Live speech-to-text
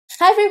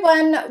Hi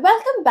everyone,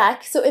 welcome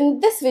back. So in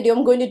this video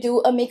I'm going to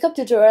do a makeup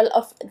tutorial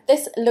of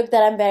this look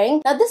that I'm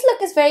wearing. Now this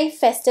look is very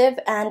festive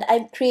and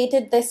I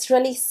created this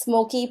really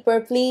smoky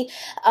purpley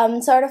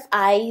sort of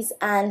eyes,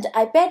 and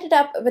I paired it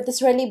up with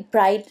this really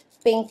bright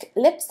pink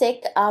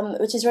lipstick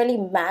which is really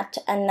matte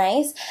and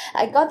nice.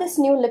 I got this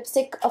new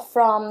lipstick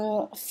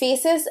from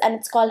Faces and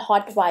it's called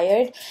Hot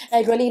Wired.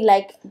 I really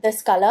like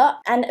this color.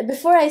 And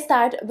before I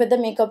start with the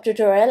makeup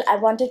tutorial, I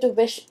wanted to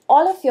wish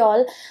all of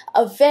y'all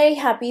a very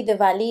happy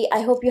Diwali.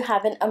 I hope you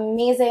have an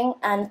amazing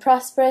and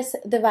prosperous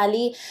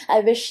Diwali.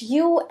 I wish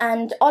you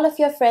and all of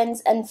your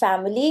friends and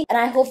family, and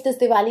I hope this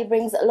Diwali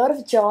brings a lot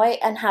of joy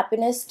and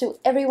happiness to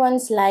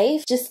everyone's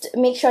life. Just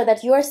make sure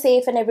that you are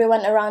safe and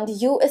everyone around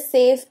you is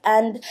safe,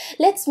 and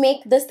let's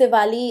make this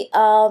Diwali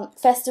a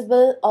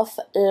festival of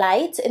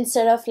light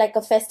instead of like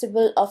a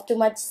festival of too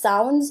much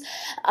sounds,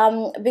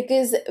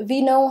 because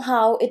we know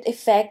how it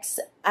affects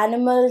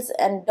animals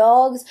and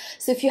dogs.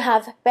 So if you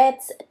have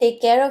pets,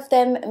 take care of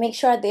them, make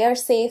sure they are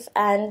safe,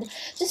 and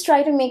just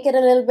try to make it a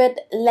little bit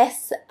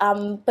less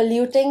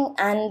polluting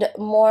and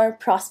more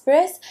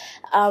prosperous,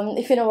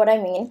 if you know what I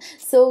mean.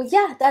 So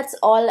yeah, that's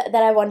all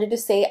that I wanted to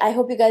say. I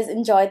hope you guys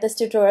enjoyed this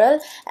tutorial,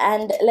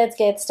 and let's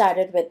get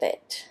started with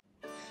it.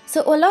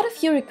 So a lot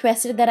of you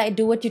requested that I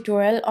do a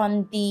tutorial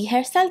on the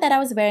hairstyle that I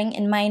was wearing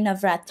in my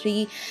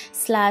Navratri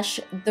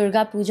 /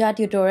 Durga Puja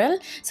tutorial.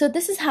 So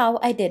this is how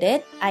I did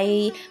it.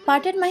 I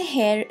parted my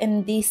hair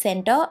in the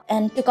center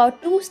and took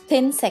out two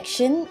thin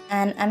sections,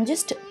 and I'm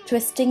just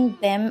twisting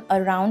them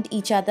around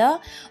each other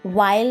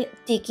while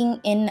taking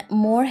in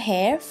more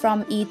hair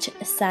from each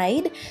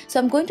side. So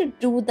I'm going to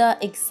do the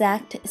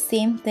exact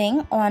same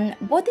thing on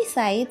both the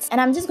sides,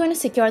 and I'm just going to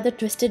secure the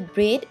twisted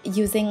braid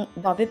using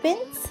bobby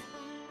pins.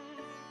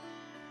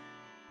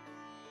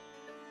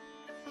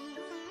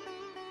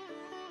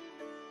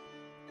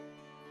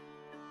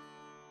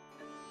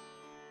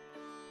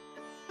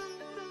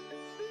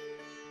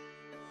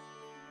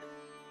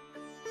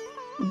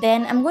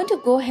 Then I'm going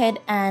to go ahead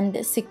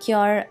and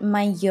secure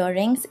my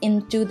earrings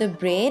into the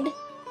braid.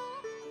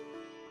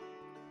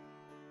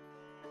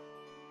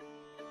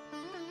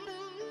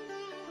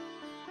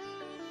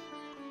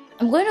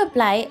 I'm going to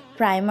apply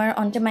primer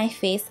onto my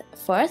face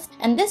first,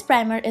 and this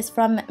primer is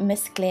from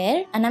Miss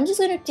Claire, and I'm just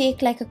going to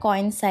take like a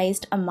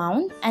coin-sized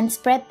amount and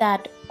spread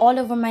that all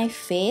over my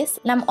face,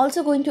 and I'm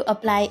also going to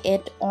apply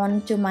it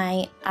onto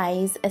my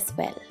eyes as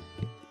well.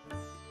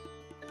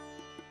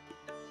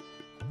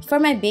 For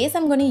my base,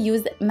 I'm going to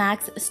use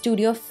MAC's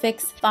Studio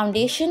Fix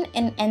foundation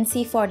in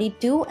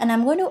NC42, and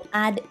I'm going to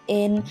add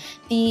in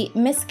the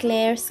Miss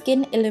Claire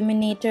Skin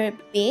Illuminator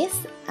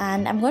base,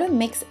 and I'm going to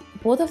mix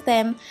both of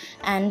them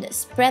and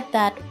spread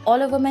that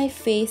all over my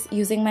face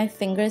using my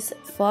fingers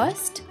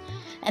first.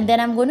 And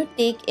then I'm going to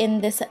take in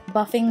this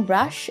buffing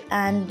brush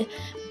and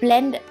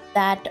blend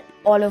that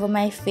all over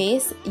my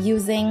face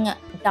using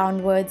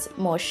downwards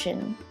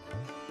motion.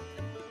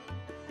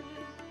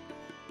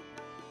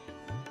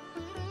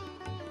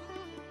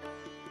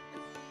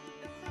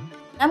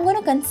 I'm going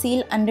to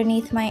conceal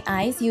underneath my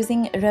eyes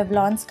using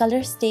Revlon's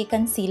Colorstay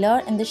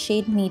concealer in the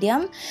shade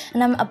medium,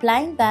 and I'm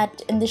applying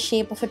that in the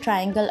shape of a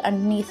triangle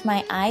underneath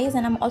my eyes,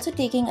 and I'm also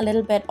taking a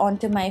little bit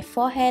onto my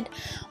forehead,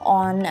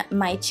 on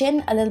my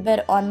chin, a little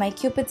bit on my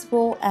cupid's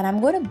bow, and I'm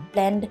going to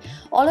blend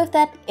all of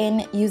that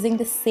in using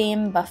the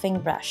same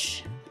buffing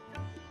brush.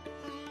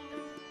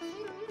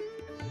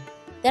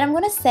 Then I'm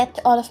going to set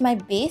all of my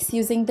base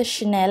using the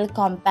Chanel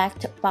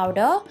Compact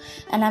Powder,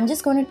 and I'm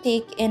just going to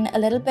take in a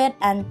little bit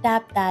and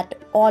tap that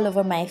all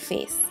over my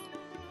face.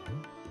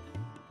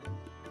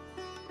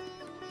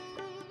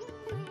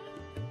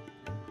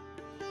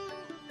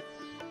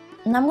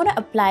 And I'm going to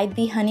apply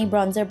the Honey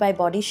Bronzer by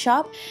Body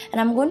Shop, and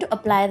I'm going to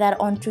apply that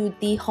onto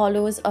the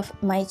hollows of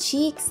my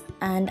cheeks,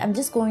 and I'm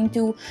just going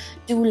to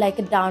do like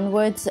a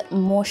downwards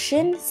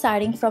motion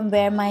starting from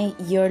where my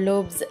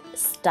earlobes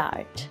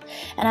start.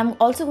 And I'm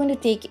also going to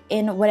take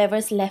in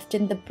whatever's left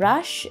in the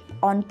brush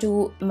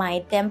onto my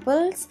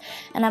temples,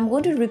 and I'm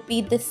going to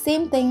repeat the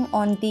same thing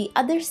on the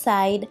other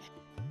side.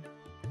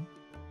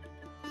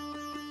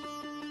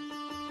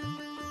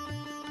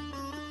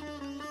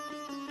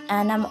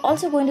 And I'm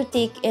also going to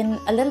take in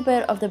a little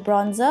bit of the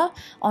bronzer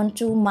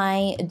onto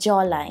my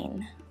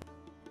jawline.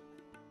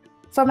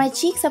 For my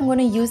cheeks, I'm going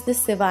to use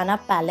this Sivana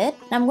palette.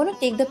 I'm going to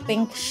take the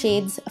pink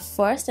shades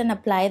first and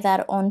apply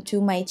that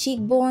onto my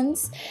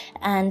cheekbones.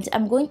 And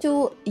I'm going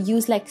to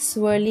use like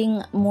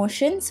swirling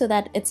motion so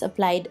that it's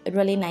applied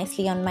really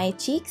nicely on my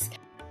cheeks.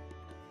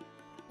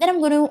 Then I'm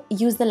going to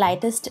use the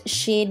lightest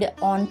shade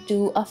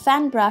onto a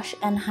fan brush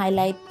and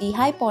highlight the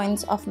high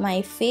points of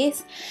my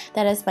face,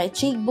 that is my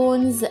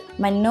cheekbones,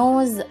 my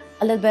nose,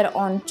 a little bit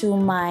onto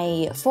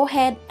my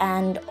forehead,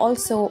 and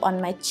also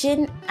on my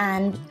chin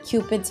and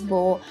cupid's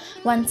bow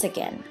once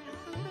again.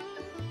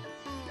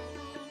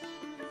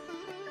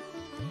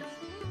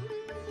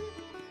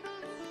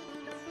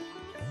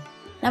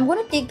 I'm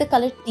going to take the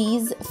color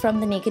Tease from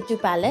the Naked 2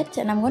 palette,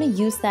 and I'm going to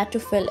use that to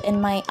fill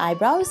in my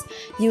eyebrows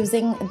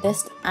using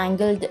this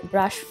angled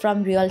brush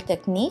from Real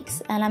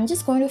Techniques, and I'm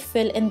just going to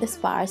fill in the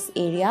sparse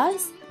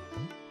areas.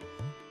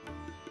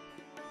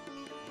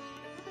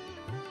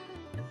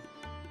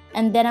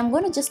 And then I'm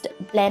going to just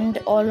blend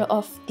all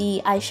of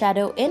the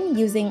eyeshadow in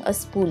using a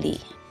spoolie.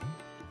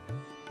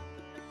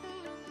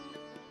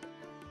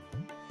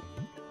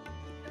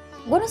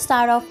 I'm going to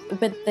start off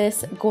with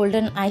this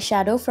golden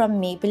eyeshadow from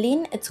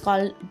Maybelline. It's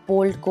called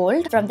Bold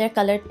Gold from their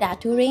Color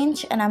Tattoo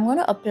range, and I'm going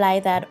to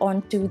apply that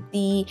onto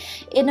the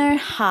inner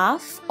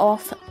half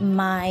of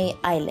my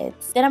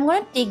eyelids. Then I'm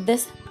going to take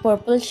this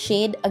purple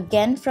shade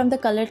again from the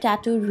Color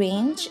Tattoo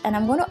range, and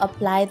I'm going to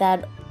apply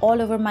that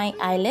all over my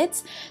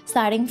eyelids,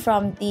 starting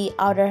from the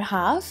outer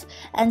half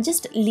and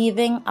just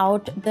leaving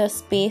out the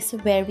space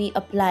where we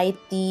applied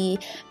the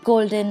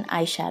golden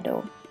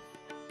eyeshadow.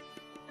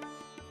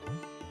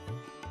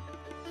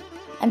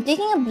 I'm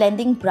taking a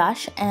blending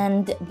brush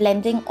and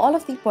blending all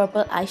of the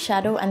purple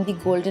eyeshadow and the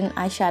golden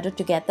eyeshadow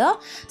together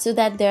so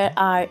that there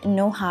are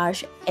no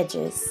harsh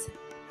edges.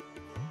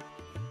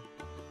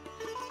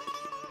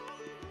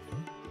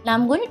 Now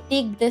I'm going to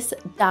take this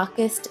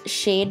darkest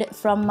shade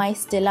from my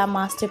Stila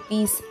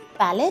Masterpiece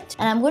palette,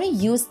 and I'm going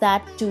to use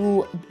that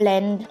to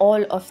blend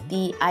all of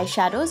the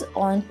eyeshadows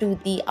onto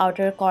the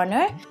outer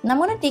corner. Now I'm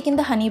going to take in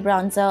the honey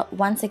bronzer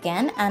once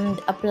again and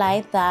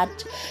apply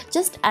that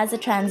just as a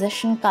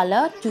transition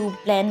color to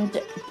blend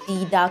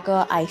the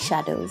darker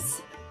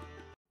eyeshadows.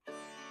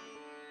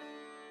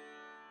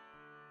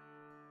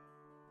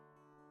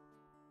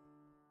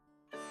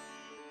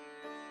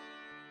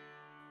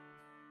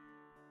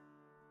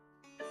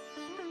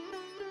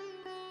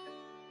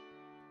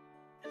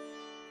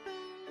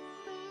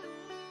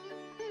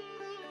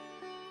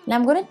 Now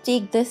I'm going to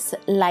take this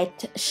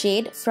light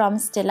shade from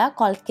Stila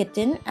called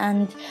Kitten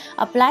and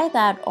apply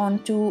that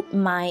onto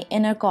my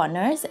inner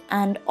corners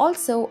and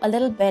also a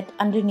little bit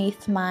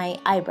underneath my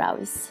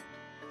eyebrows.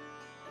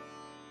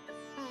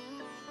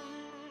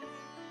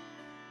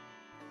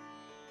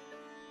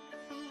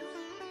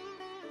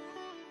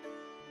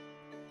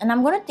 And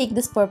I'm going to take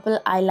this purple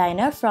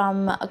eyeliner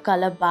from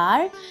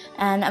Colorbar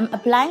and I'm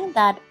applying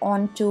that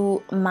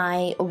onto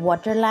my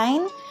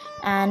waterline.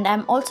 And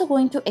I'm also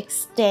going to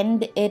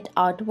extend it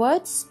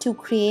outwards to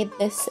create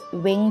this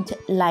winged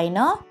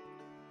liner.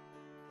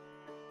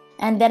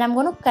 And then I'm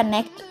going to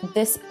connect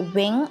this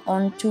wing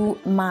onto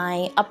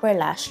my upper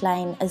lash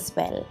line as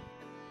well.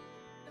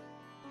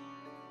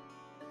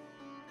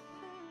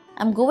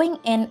 I'm going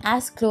in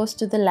as close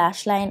to the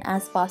lash line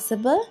as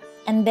possible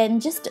and then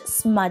just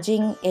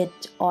smudging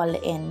it all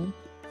in.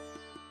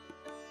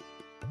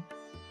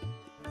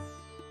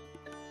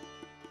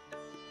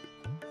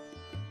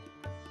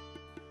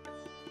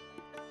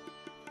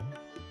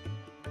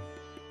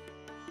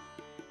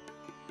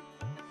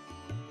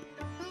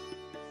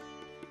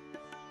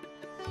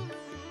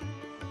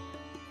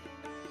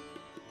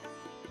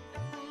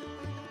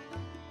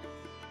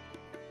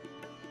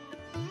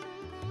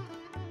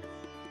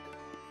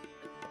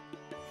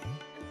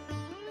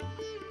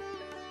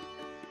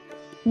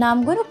 Now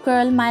I'm going to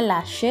curl my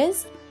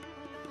lashes.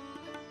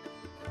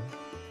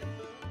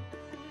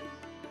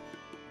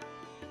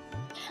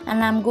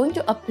 And I'm going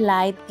to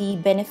apply the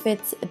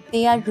Benefit's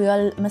They Are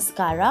Real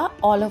mascara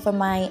all over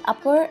my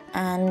upper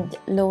and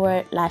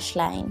lower lash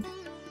line.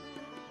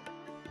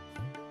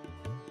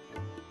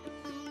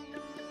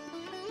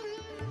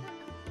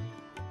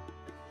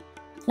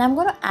 Now I'm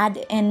going to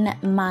add in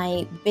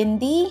my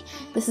bindi.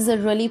 This is a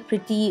really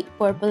pretty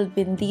purple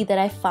bindi that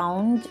I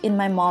found in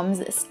my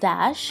mom's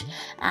stash.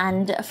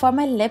 And for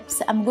my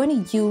lips, I'm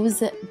going to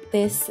use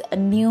this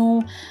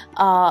new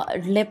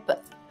lip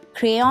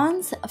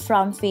crayons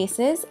from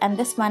Faces, and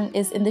this one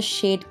is in the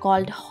shade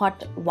called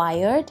Hot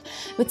Wired.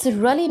 It's a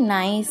really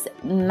nice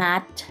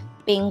matte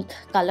pink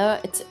color.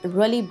 It's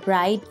really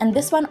bright, and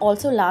this one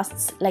also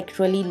lasts like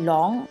really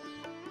long.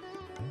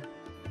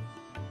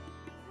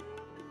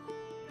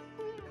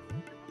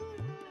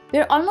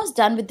 We're almost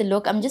done with the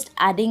look. I'm just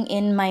adding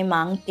in my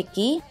Mang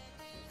Tikki.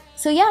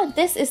 So yeah,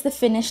 this is the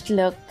finished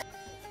look.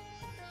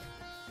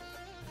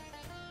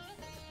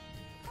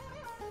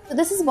 So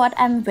this is what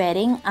I'm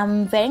wearing.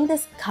 I'm wearing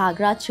this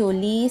ghagra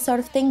choli sort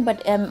of thing,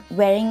 but I'm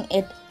wearing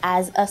it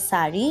as a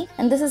sari,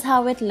 and this is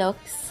how it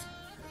looks.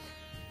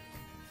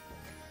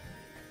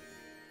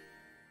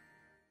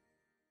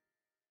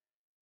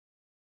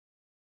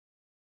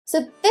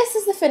 So this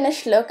is the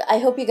finished look. I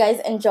hope you guys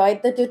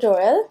enjoyed the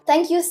tutorial.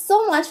 Thank you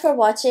so much for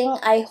watching.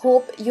 I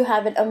hope you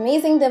have an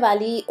amazing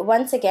Diwali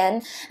once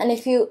again. And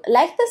if you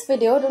like this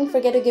video, don't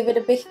forget to give it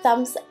a big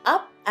thumbs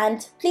up.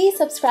 And please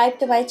subscribe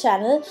to my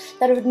channel.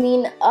 That would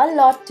mean a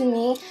lot to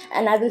me.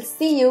 And I will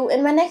see you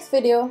in my next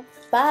video.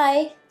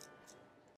 Bye.